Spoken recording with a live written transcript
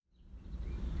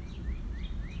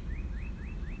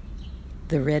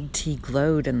The red tea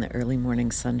glowed in the early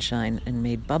morning sunshine and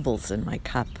made bubbles in my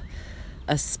cup.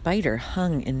 A spider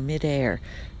hung in midair,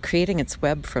 creating its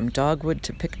web from dogwood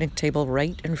to picnic table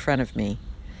right in front of me.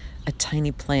 A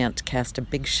tiny plant cast a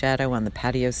big shadow on the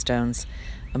patio stones.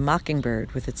 A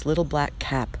mockingbird with its little black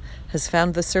cap has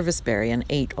found the serviceberry and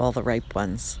ate all the ripe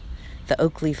ones. The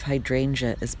oak leaf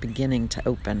hydrangea is beginning to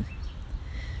open.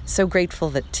 So grateful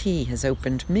that tea has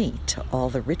opened me to all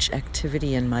the rich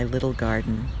activity in my little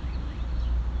garden.